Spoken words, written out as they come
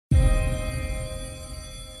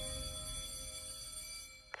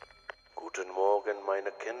Guten Morgen, meine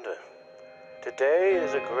Kinder. Today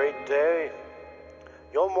is a great day.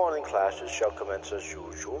 Your morning classes shall commence as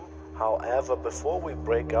usual. However, before we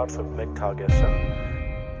break out for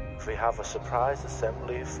Mittagessen, we have a surprise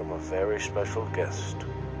assembly from a very special guest.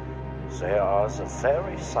 There is a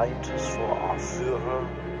very scientist for our Führer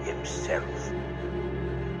himself.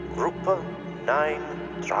 Gruppe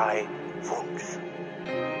 935.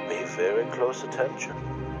 Pay very close attention.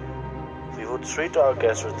 We would treat our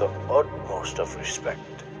guests with the utmost of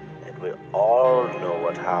respect, and we all know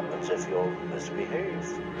what happens if you misbehave.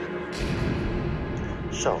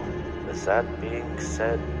 So, with that being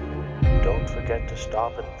said, don't forget to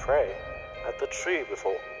stop and pray at the tree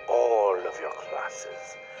before all of your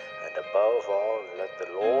classes, and above all, let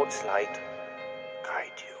the Lord's light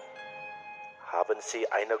guide you. Haben Sie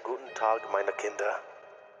einen guten Tag, meine Kinder.